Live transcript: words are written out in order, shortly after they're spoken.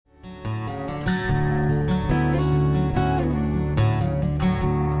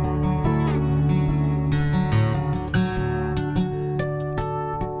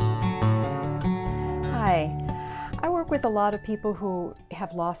with a lot of people who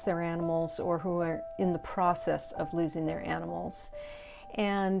have lost their animals or who are in the process of losing their animals.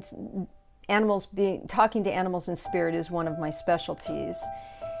 And talking to animals in spirit is one of my specialties.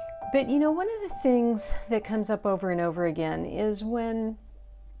 But you know, one of the things that comes up over and over again is when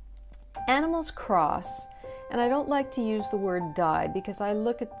animals cross, and I don't like to use the word die because I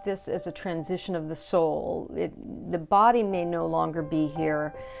look at this as a transition of the soul. The body may no longer be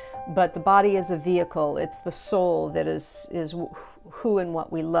here, but the body is a vehicle. It's the soul that is who and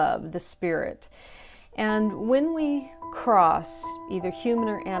what we love, the spirit. And when we cross, either human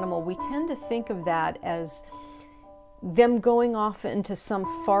or animal, we tend to think of that as them going off into some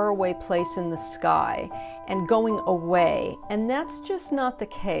faraway place in the sky and going away. And that's just not the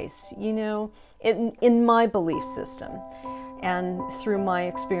case, you know, in my belief system and through my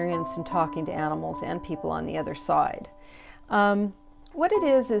experience in talking to animals and people on the other side. What it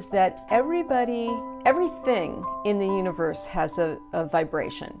is that everything in the universe has a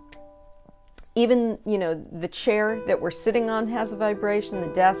vibration. Even, you know, the chair that we're sitting on has a vibration, the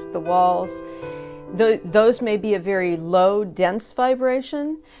desk, the walls. Those may be a very low, dense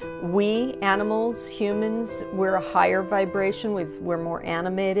vibration. We, animals, humans, we're a higher vibration. We're more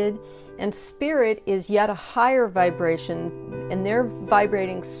animated. And spirit is yet a higher vibration, and they're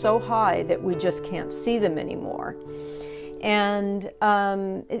vibrating so high that we just can't see them anymore. And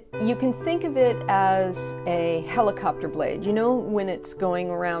you can think of it as a helicopter blade. You know, when it's going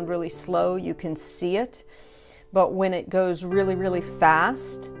around really slow, you can see it. But when it goes really, really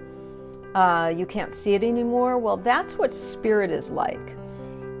fast, you can't see it anymore. Well, that's what spirit is like.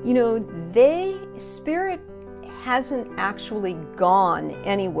 You know, spirit hasn't actually gone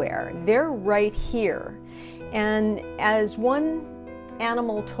anywhere. They're right here. And as one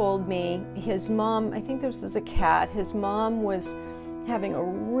animal told me, his mom, I think this was a cat, his mom was having a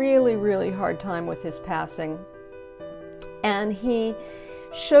really, really hard time with his passing. And he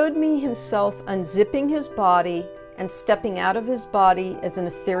showed me himself unzipping his body and stepping out of his body as an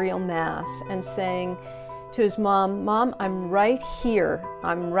ethereal mass and saying to his mom, "Mom, I'm right here.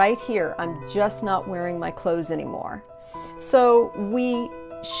 I'm right here. I'm just not wearing my clothes anymore." So we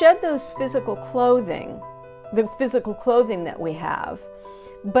shed those physical clothing, the physical clothing that we have,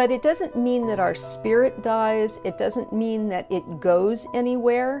 but it doesn't mean that our spirit dies. It doesn't mean that it goes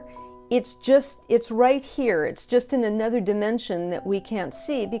anywhere. It's right here. It's just in another dimension that we can't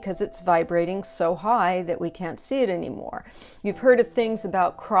see because it's vibrating so high that we can't see it anymore. You've heard of things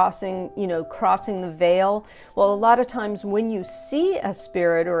about crossing the veil. Well, a lot of times when you see a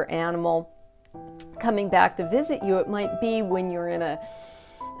spirit or animal coming back to visit you, it might be when you're in a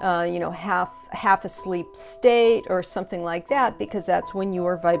half asleep state or something like that, because that's when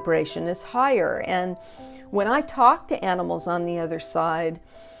your vibration is higher. And when I talk to animals on the other side,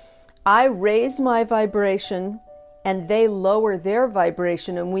 I raise my vibration and they lower their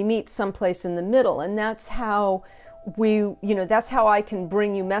vibration, and we meet someplace in the middle. And that's how that's how I can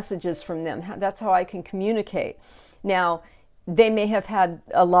bring you messages from them. That's how I can communicate. Now, they may have had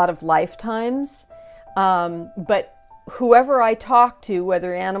a lot of lifetimes, but whoever I talk to,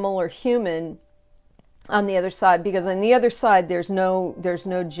 whether animal or human, on the other side, because on the other side there's no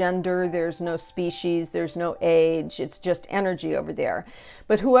gender, there's no species, there's no age, it's just energy over there.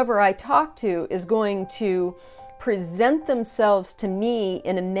 But whoever I talk to is going to present themselves to me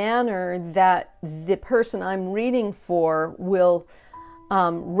in a manner that the person I'm reading for will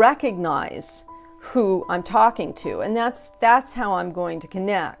recognize who I'm talking to, and that's how I'm going to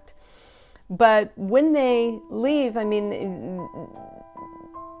connect. But when they leave, I mean,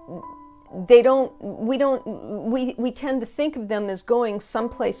 we tend to think of them as going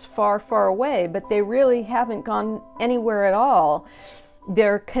someplace far, far away, but they really haven't gone anywhere at all.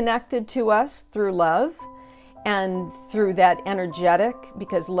 They're connected to us through love and through that energetic,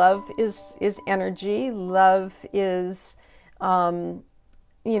 because love is energy. Love is, the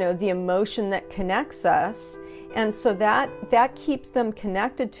emotion that connects us. And so that keeps them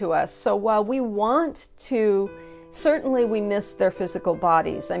connected to us. So while we want to, certainly we miss their physical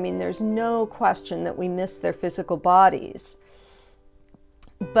bodies. I mean, there's no question that we miss their physical bodies.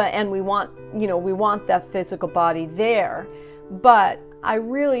 And we want that physical body there. But I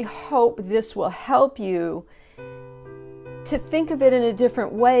really hope this will help you to think of it in a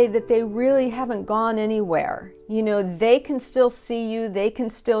different way, that they really haven't gone anywhere. You know, they can still see you, they can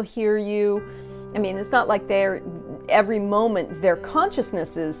still hear you. I mean, it's not like every moment their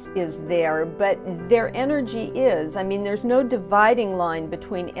consciousness is there, but their energy is. I mean, there's no dividing line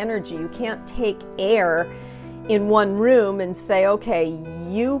between energy. You can't take air in one room and say, okay,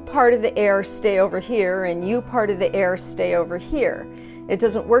 you part of the air stay over here and you part of the air stay over here. It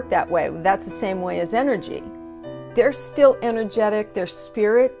doesn't work that way. That's the same way as energy. they're still energetic. Their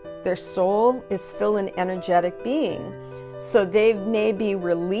spirit, their soul is still an energetic being. So they may be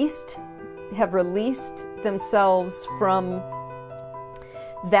have released themselves from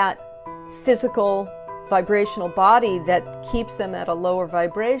that physical vibrational body that keeps them at a lower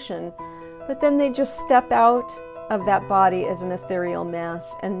vibration, but then they just step out of that body as an ethereal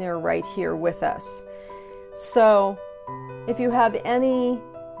mass, and they're right here with us. So if you have any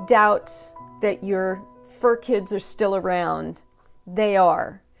doubts that your fur kids are still around, they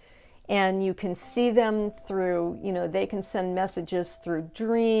are. And you can see them through, they can send messages through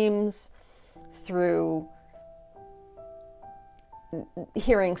dreams, through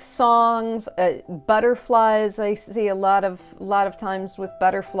hearing songs, butterflies. I see a lot of times with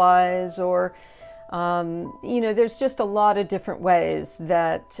butterflies, or there's just a lot of different ways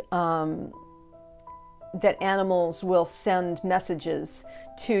that that animals will send messages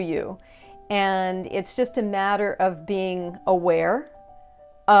to you, and it's just a matter of being aware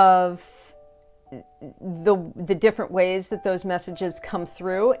of the different ways that those messages come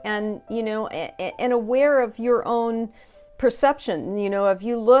through, and and aware of your own perception. If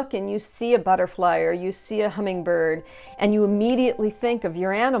you look and you see a butterfly or you see a hummingbird and you immediately think of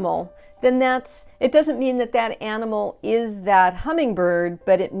your animal, then it doesn't mean that that animal is that hummingbird,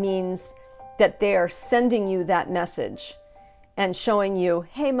 but it means that they are sending you that message and showing you,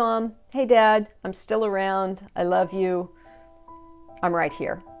 hey mom, hey dad, I'm still around, I love you, I'm right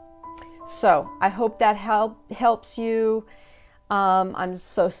here. So I hope that helps you. I'm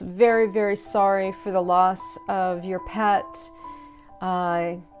so very, very sorry for the loss of your pet,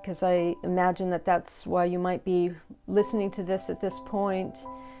 because I imagine that that's why you might be listening to this at this point.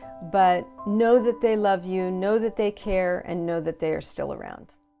 But know that they love you, know that they care, and know that they are still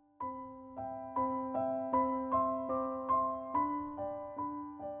around.